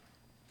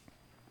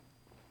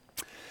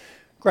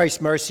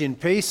Grace, mercy,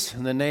 and peace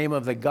in the name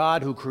of the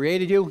God who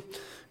created you,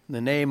 in the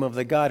name of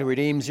the God who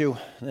redeems you,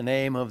 in the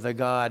name of the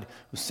God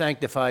who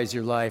sanctifies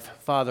your life,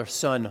 Father,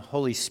 Son,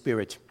 Holy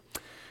Spirit.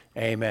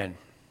 Amen.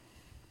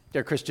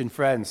 Dear Christian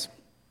friends,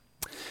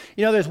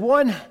 you know, there's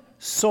one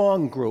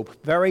song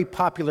group, very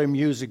popular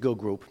musical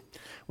group,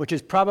 which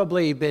has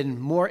probably been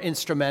more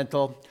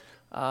instrumental,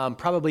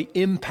 probably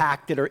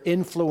impacted or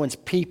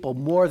influenced people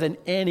more than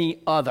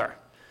any other.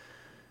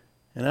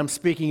 And I'm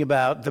speaking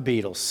about the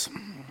Beatles.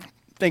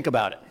 Think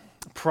about it.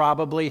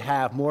 Probably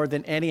have more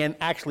than any, and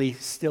actually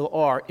still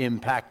are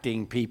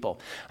impacting people.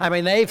 I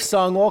mean, they've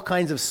sung all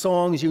kinds of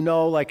songs, you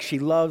know, like She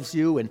Loves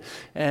You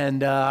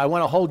and I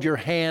Want to Hold Your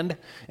Hand.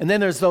 And then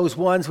there's those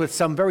ones with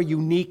some very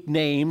unique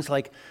names,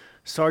 like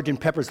Sgt.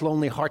 Pepper's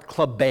Lonely Heart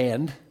Club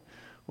Band,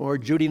 or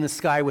Judy in the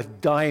Sky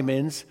with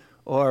Diamonds,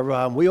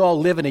 or We All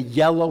Live in a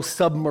Yellow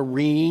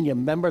Submarine. You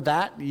remember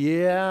that?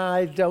 Yeah,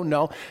 I don't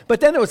know. But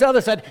then there was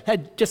others that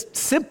had just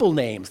simple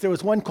names. There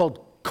was one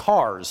called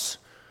Cars,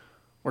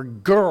 or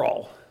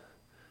Girl,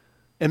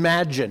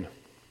 Imagine.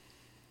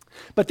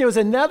 But there was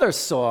another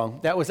song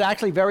that was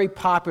actually very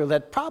popular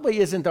that probably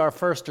isn't our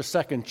first or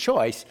second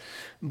choice,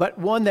 but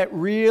one that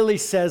really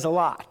says a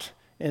lot,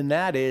 and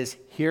that is,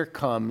 Here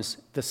Comes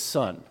the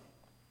Sun.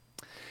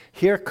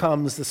 Here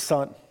Comes the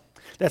Sun.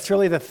 That's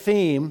really the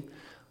theme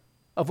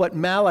of what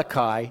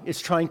Malachi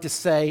is trying to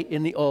say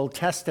in the Old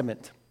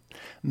Testament.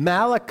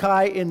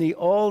 Malachi in the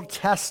Old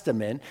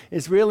Testament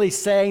is really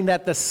saying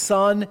that the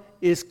sun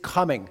is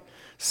coming.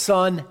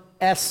 Sun,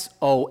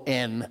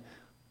 S-O-N,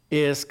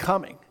 is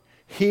coming.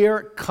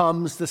 Here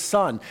comes the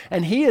sun.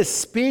 And he is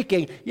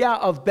speaking,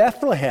 of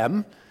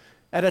Bethlehem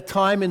at a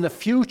time in the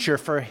future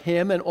for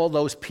him and all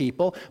those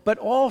people, but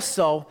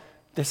also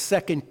the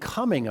second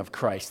coming of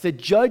Christ, the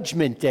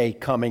judgment day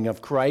coming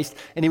of Christ.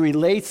 And he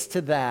relates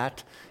to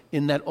that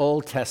in that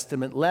Old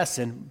Testament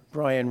lesson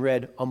Brian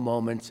read a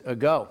moment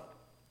ago.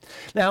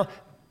 Now,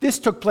 this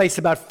took place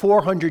about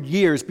 400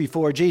 years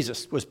before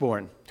Jesus was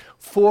born.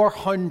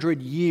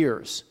 400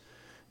 years.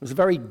 It was a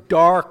very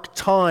dark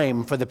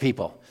time for the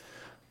people.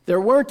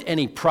 There weren't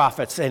any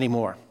prophets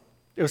anymore.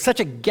 There was such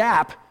a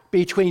gap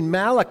between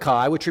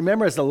Malachi, which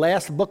remember is the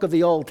last book of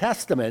the Old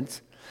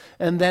Testament,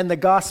 and then the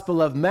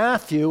Gospel of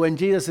Matthew and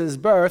Jesus'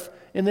 birth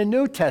in the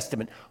New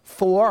Testament.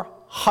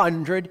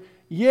 400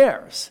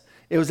 years.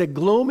 It was a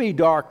gloomy,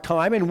 dark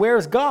time, and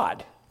where's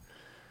God?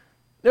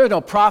 There were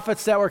no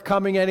prophets that were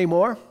coming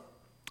anymore.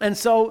 And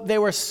so they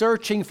were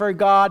searching for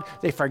God.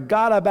 They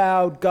forgot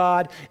about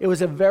God. It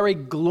was a very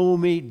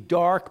gloomy,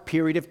 dark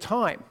period of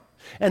time.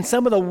 And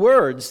some of the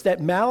words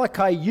that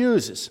Malachi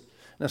uses,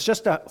 and it's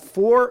just a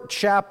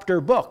 4-chapter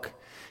book,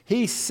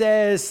 he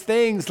says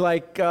things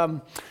like,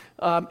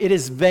 it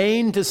is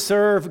vain to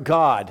serve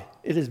God.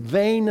 It is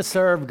vain to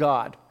serve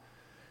God.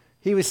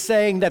 He was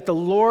saying that the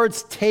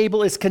Lord's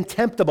table is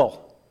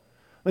contemptible.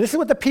 Well, this is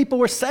what the people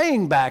were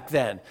saying back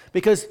then,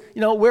 because,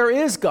 where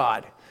is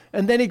God?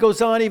 And then he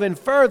goes on even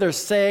further,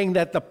 saying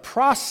that the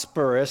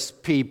prosperous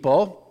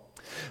people,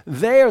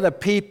 they are the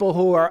people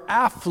who are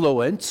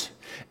affluent,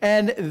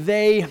 and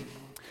they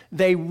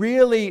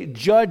really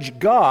judge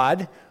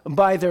God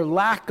by their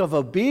lack of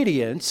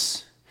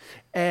obedience,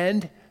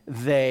 and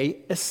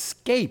they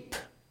escape.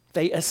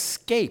 They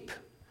escape.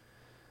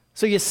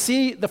 So you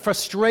see the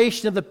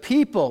frustration of the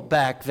people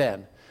back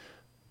then.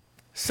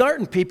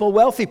 Certain people,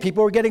 wealthy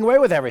people, were getting away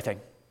with everything.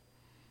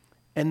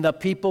 And the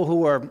people who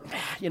were,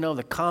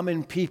 the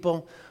common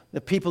people, the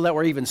people that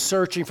were even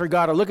searching for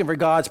God or looking for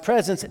God's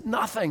presence,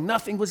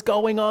 nothing was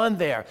going on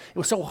there. It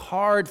was so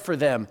hard for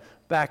them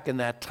back in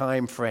that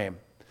time frame.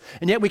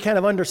 And yet we kind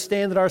of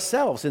understand it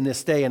ourselves in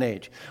this day and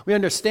age. We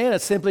understand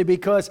it simply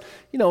because,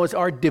 is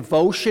our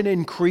devotion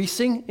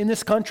increasing in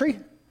this country?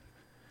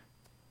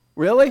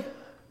 Really?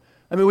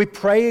 I mean, are we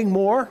praying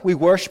more? We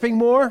worshiping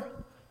more?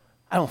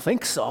 I don't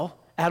think so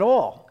at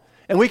all.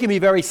 And we can be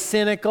very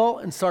cynical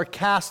and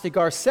sarcastic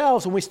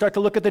ourselves when we start to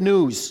look at the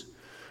news.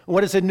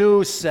 What does the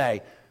news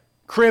say?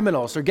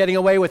 Criminals are getting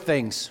away with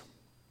things.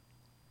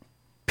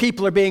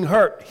 People are being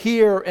hurt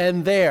here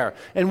and there.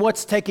 And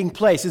what's taking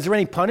place? Is there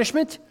any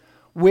punishment?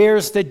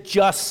 Where's the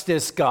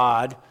justice,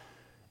 God?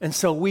 And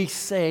so we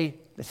say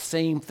the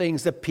same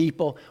things that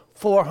people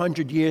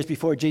 400 years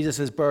before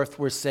Jesus' birth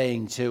were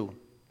saying too.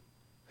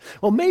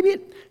 Well, maybe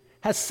it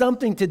has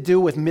something to do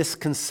with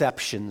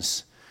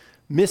misconceptions.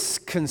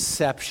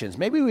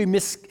 Maybe we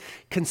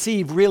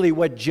misconceive really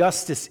what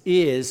justice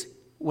is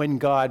when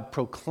God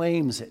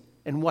proclaims it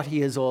and what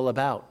he is all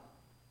about.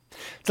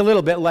 It's a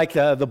little bit like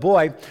the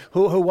boy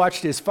who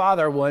watched his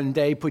father one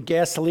day put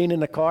gasoline in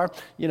the car,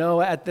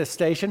 at the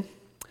station.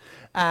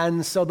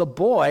 And so the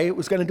boy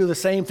was going to do the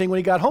same thing when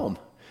he got home.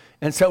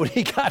 And so when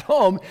he got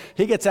home,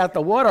 he gets out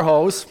the water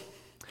hose,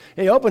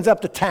 he opens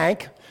up the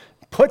tank,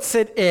 puts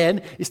it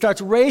in, he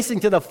starts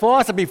racing to the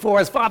faucet before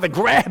his father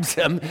grabs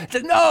him,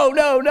 says,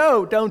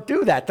 no, don't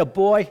do that. The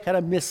boy had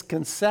a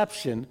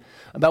misconception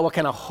about what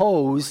kind of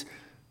hose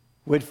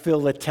would fill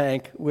the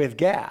tank with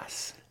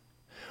gas.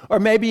 Or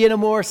maybe in a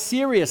more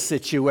serious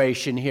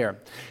situation here.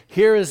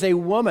 Here is a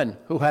woman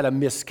who had a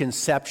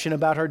misconception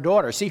about her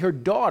daughter. See, her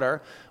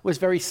daughter was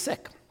very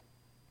sick.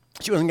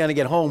 She wasn't going to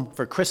get home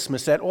for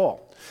Christmas at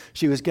all.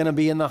 She was going to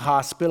be in the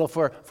hospital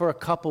for a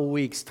couple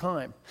weeks'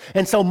 time.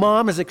 And so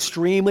mom is an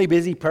extremely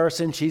busy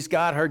person. She's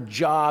got her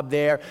job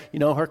there,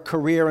 her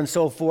career and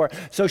so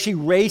forth. So she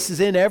races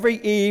in every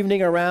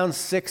evening around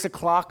 6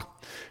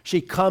 o'clock.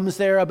 She comes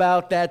there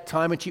about that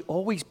time, and she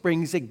always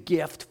brings a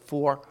gift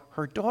for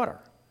her daughter.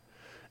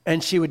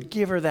 And she would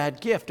give her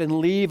that gift and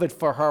leave it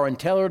for her and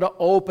tell her to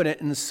open it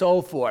and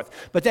so forth.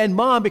 But then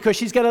mom, because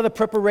she's got other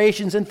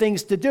preparations and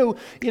things to do,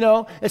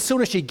 as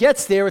soon as she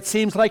gets there, it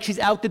seems like she's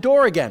out the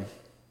door again,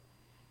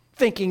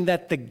 thinking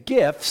that the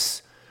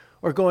gifts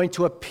are going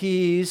to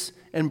appease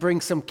and bring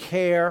some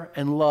care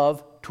and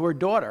love to her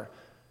daughter.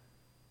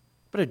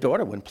 But her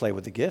daughter wouldn't play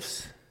with the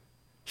gifts.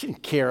 She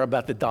didn't care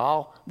about the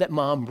doll that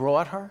mom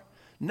brought her.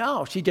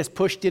 No, she just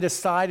pushed it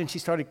aside and she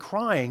started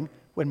crying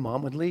when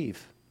mom would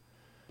leave.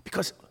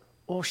 Because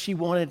all she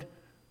wanted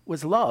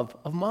was love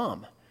of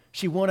mom.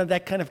 She wanted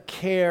that kind of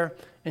care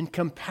and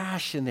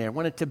compassion there,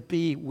 wanted to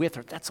be with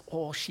her. That's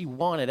all she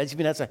wanted,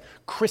 even as a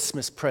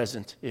Christmas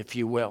present, if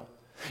you will.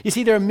 You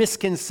see, there are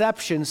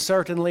misconceptions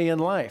certainly in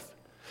life.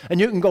 And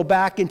you can go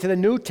back into the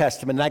New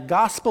Testament, that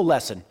gospel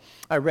lesson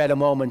I read a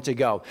moment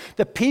ago.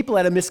 The people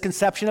had a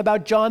misconception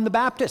about John the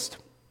Baptist.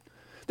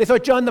 They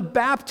thought John the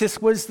Baptist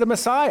was the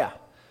Messiah.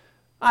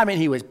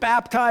 He was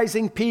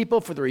baptizing people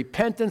for the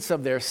repentance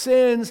of their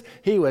sins.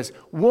 He was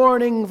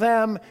warning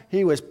them.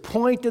 He was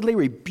pointedly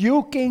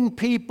rebuking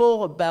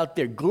people about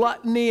their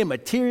gluttony and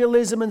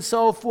materialism and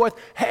so forth.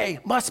 Hey,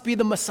 must be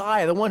the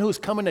Messiah, the one who's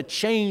coming to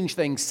change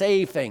things,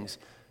 save things.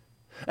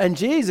 And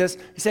Jesus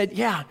said,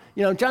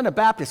 John the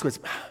Baptist was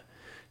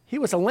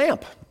a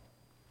lamp.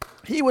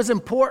 He was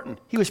important.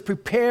 He was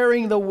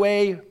preparing the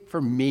way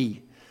for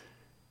me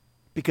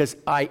because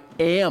I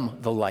am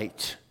the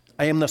light.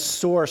 I am the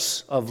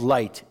source of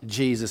light,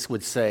 Jesus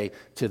would say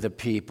to the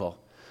people.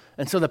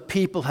 And so the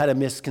people had a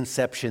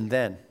misconception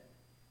then.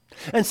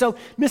 And so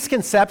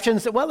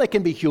misconceptions, they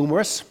can be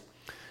humorous,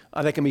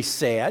 they can be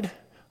sad,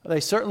 they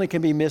certainly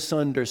can be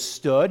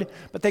misunderstood,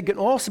 but they can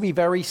also be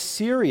very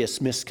serious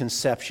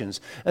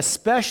misconceptions,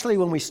 especially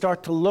when we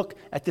start to look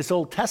at this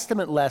Old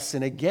Testament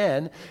lesson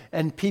again,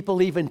 and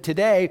people even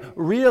today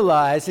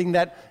realizing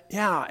that,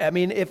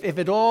 if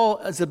it all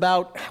is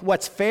about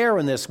what's fair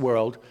in this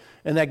world,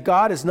 and that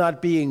God is not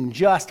being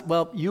just,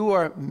 you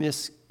are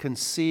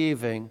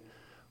misconceiving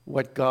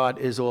what God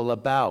is all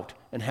about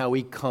and how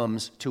he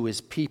comes to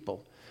his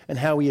people and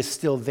how he is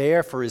still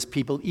there for his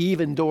people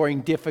even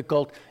during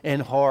difficult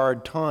and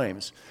hard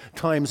times,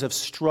 times of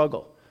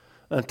struggle,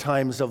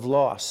 times of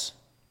loss.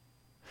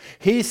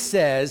 He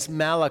says,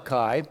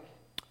 Malachi,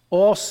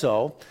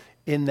 also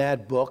in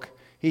that book,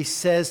 he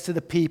says to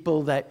the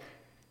people that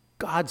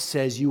God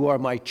says, you are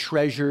my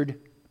treasured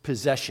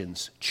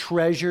possessions,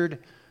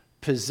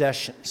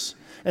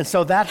 And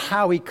so that's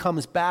how he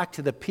comes back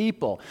to the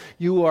people.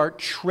 You are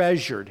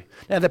treasured.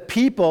 Now, the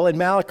people in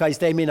Malachi's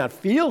day may not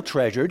feel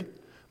treasured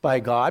by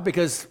God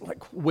because,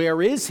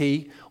 where is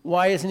he?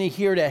 Why isn't he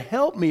here to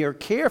help me or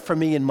care for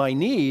me in my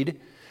need?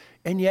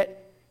 And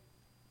yet,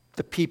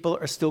 the people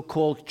are still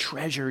called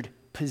treasured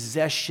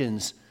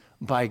possessions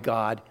by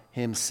God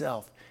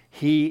himself.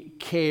 He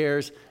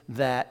cares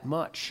that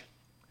much.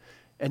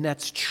 And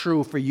that's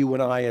true for you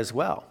and I as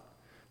well.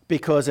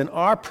 Because in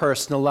our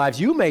personal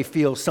lives, you may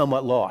feel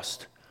somewhat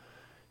lost.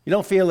 You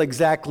don't feel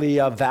exactly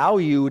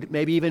valued,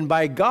 maybe even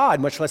by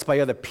God, much less by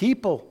other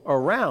people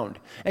around.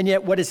 And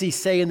yet, what does he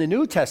say in the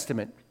New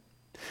Testament?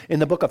 In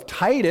the book of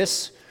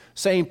Titus,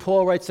 St.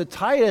 Paul writes to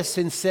Titus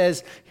and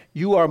says,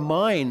 you are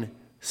mine,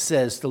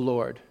 says the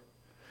Lord.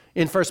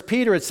 In 1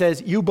 Peter, it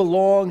says, you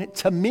belong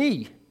to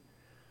me,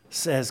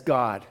 says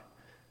God.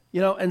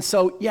 And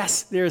so,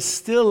 yes, there's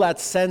still that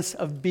sense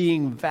of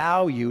being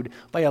valued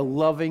by a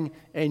loving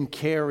and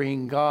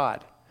caring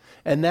God.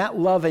 And that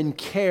love and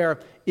care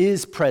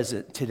is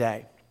present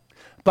today.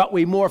 But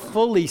we more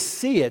fully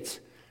see it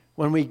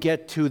when we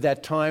get to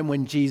that time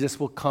when Jesus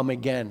will come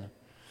again.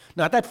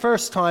 Not that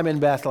first time in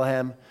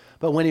Bethlehem,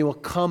 but when he will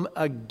come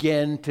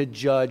again to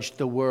judge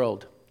the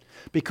world.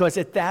 Because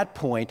at that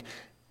point,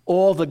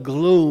 all the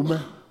gloom,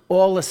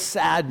 all the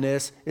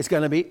sadness is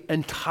going to be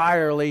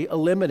entirely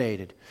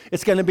eliminated.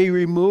 It's going to be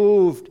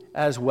removed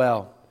as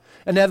well.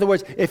 In other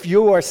words, if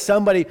you are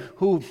somebody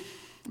who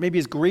maybe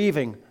is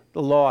grieving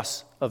the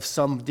loss of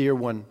some dear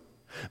one,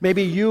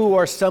 maybe you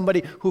are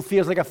somebody who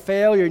feels like a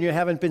failure and you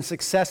haven't been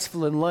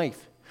successful in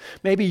life.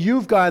 Maybe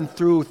you've gone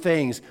through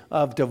things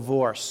of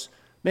divorce,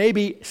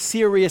 maybe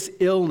serious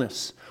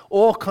illness,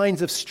 all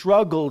kinds of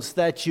struggles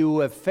that you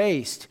have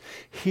faced.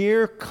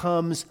 Here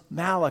comes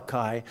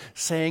Malachi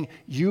saying,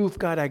 you've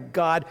got a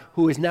God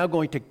who is now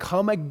going to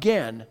come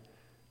again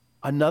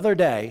another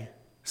day,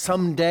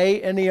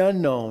 someday in the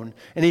unknown,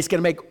 and he's going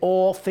to make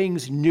all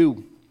things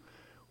new.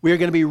 We are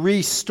going to be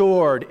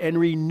restored and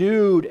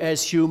renewed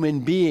as human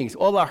beings.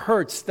 All the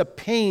hurts, the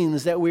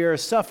pains that we are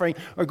suffering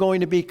are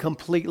going to be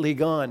completely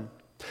gone.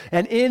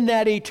 And in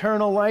that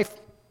eternal life,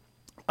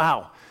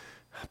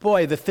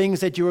 Boy, the things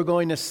that you are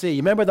going to see.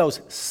 Remember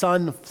those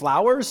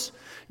sunflowers,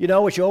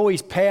 which you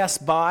always pass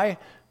by?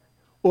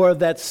 Or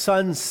that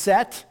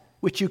sunset,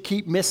 which you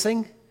keep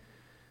missing?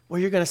 Well,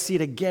 you're going to see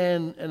it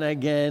again and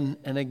again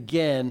and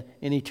again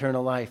in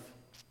eternal life.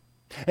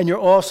 And you're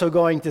also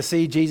going to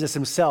see Jesus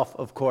himself,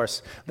 of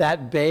course,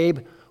 that babe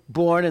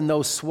born in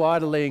those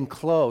swaddling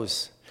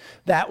clothes,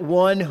 that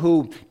one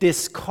who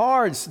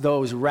discards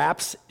those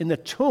wraps in the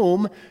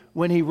tomb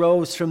when he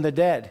rose from the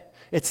dead.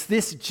 It's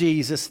this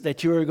Jesus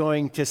that you are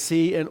going to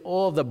see in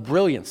all the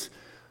brilliance,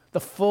 the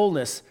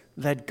fullness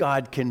that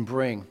God can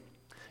bring.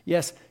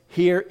 Yes,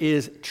 here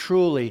is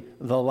truly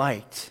the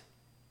light.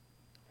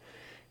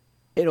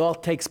 It all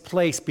takes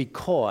place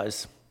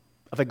because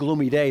of a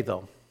gloomy day,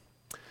 though.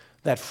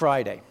 That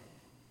Friday,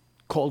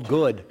 called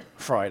Good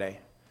Friday.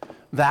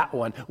 That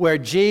one, where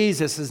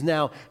Jesus is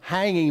now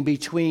hanging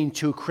between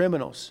two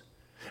criminals.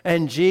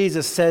 And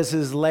Jesus says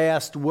his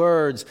last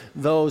words,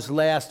 those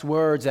last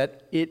words,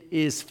 that it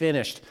is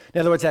finished.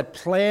 In other words, that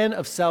plan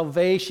of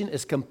salvation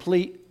is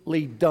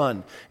completely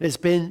done. It has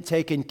been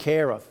taken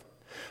care of.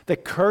 The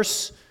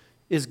curse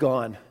is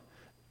gone.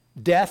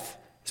 Death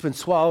has been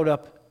swallowed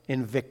up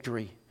in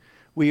victory.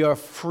 We are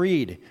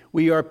freed.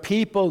 We are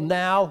people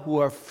now who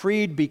are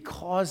freed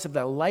because of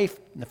the life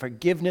and the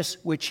forgiveness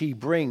which he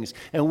brings.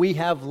 And we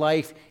have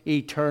life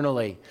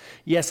eternally.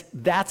 Yes,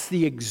 that's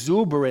the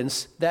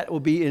exuberance that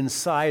will be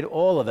inside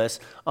all of us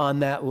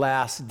on that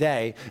last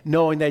day,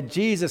 knowing that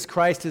Jesus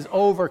Christ has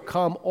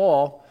overcome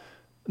all,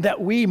 that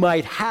we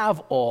might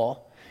have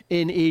all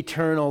in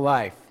eternal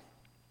life.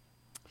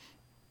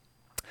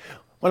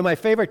 One of my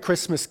favorite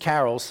Christmas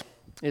carols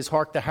is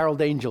Hark the Herald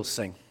Angels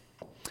Sing.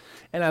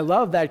 And I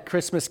love that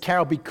Christmas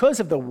carol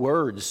because of the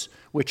words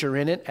which are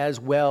in it as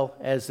well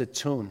as the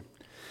tune.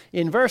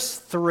 In verse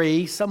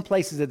 3, some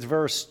places it's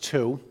verse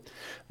 2,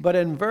 but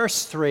in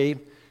verse 3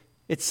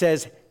 it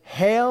says,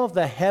 "Hail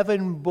the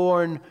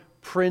heaven-born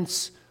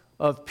Prince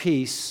of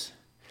Peace,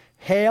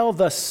 hail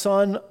the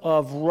Son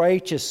of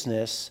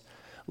Righteousness,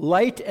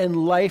 light and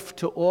life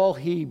to all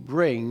he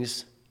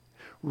brings,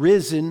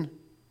 risen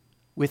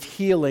with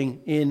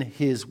healing in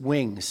his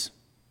wings."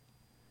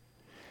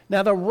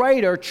 Now, the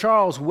writer,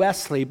 Charles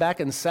Wesley, back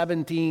in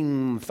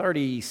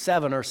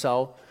 1737 or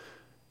so,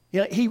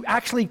 he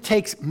actually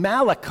takes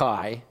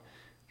Malachi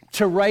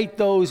to write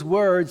those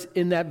words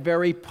in that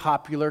very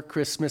popular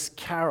Christmas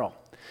carol.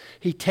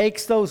 He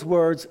takes those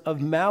words of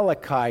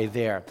Malachi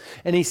there,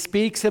 and he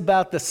speaks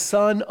about the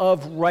Son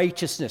of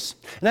Righteousness.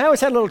 And I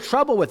always had a little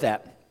trouble with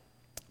that,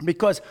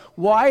 because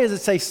why does it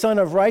say Son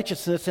of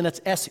Righteousness and it's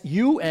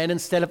S-U-N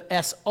instead of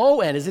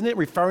S-O-N? Isn't it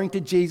referring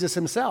to Jesus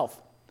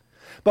himself?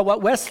 But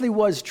what Wesley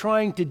was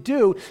trying to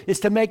do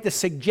is to make the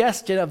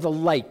suggestion of the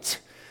light,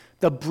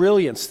 the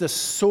brilliance, the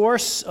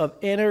source of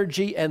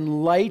energy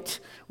and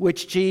light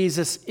which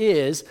Jesus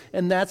is,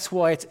 and that's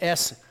why it's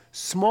S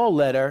small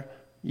letter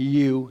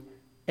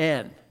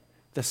U-N,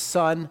 the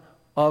Son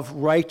of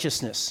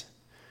Righteousness.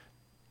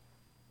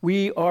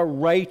 We are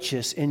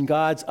righteous in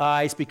God's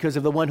eyes because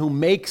of the one who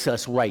makes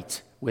us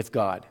right with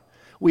God.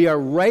 We are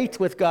right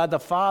with God the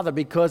Father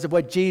because of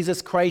what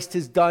Jesus Christ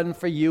has done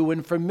for you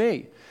and for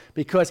me.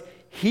 Because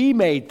he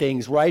made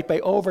things right by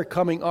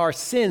overcoming our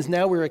sins.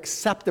 Now we're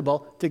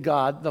acceptable to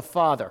God the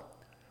Father.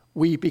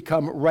 We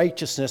become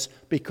righteousness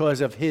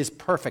because of his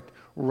perfect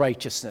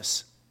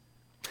righteousness.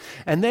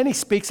 And then he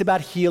speaks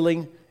about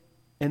healing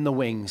in the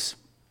wings.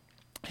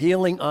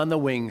 Healing on the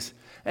wings.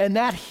 And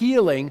that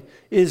healing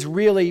is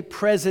really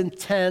present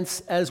tense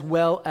as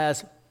well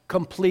as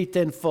complete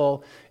and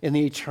full in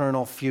the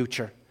eternal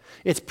future.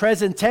 It's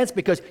present tense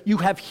because you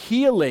have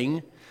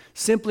healing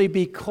simply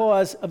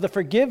because of the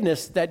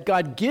forgiveness that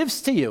God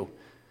gives to you.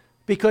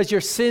 Because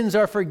your sins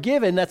are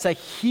forgiven, that's a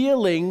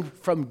healing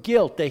from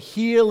guilt, a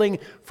healing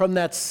from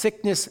that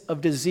sickness of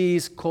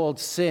disease called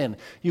sin.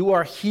 You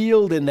are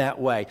healed in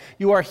that way.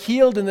 You are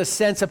healed in the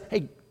sense of,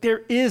 hey,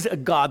 there is a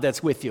God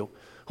that's with you,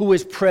 who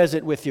is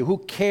present with you, who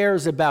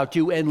cares about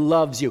you and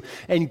loves you,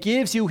 and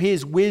gives you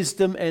his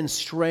wisdom and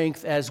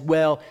strength as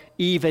well,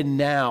 even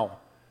now.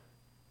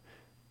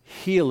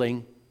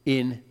 Healing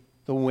in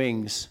the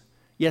wings.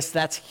 Yes,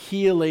 that's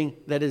healing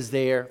that is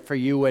there for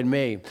you and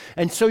me.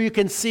 And so you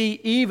can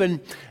see,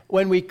 even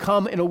when we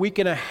come in a week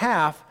and a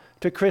half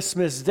to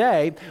Christmas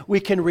Day, we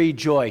can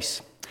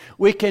rejoice.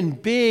 We can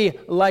be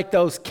like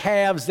those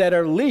calves that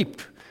are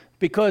leaped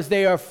because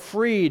they are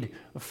freed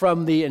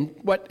from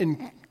what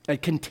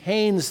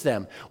contains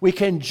them. We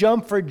can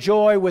jump for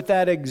joy with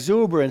that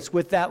exuberance,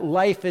 with that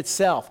life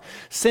itself.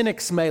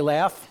 Cynics may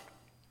laugh.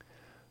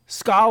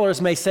 Scholars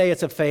may say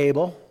it's a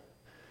fable.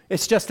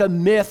 It's just a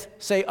myth,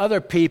 say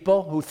other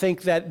people who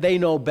think that they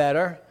know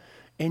better.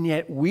 And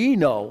yet we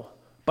know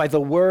by the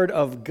word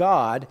of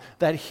God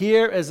that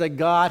here is a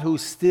God who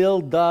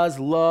still does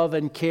love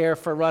and care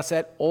for us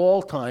at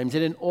all times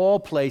and in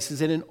all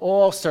places and in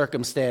all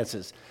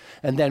circumstances.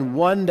 And then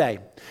one day,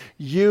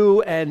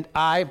 you and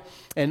I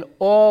and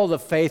all the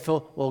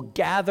faithful will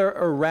gather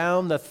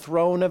around the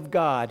throne of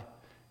God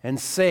and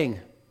sing,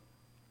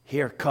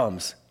 "Here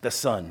comes the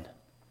Son."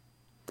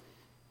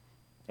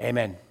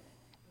 Amen.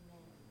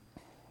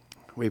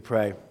 We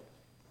pray.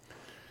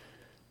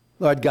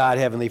 Lord God,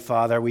 Heavenly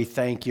Father, we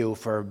thank you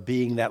for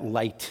being that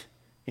light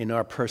in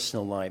our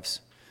personal lives.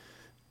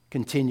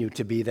 Continue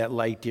to be that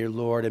light, dear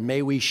Lord, and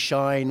may we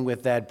shine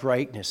with that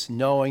brightness,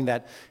 knowing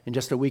that in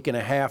just a week and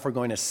a half we're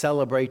going to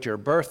celebrate your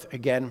birth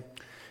again,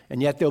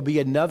 and yet there'll be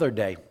another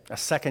day, a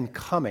second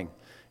coming,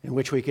 in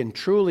which we can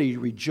truly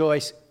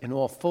rejoice in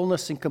all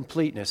fullness and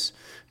completeness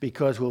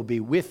because we'll be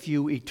with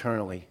you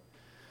eternally.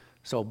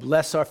 So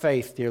bless our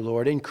faith, dear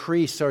Lord.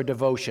 Increase our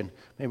devotion.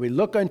 May we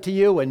look unto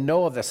you and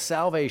know of the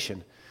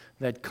salvation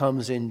that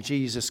comes in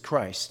Jesus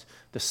Christ,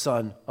 the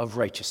Son of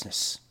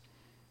righteousness.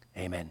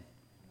 Amen.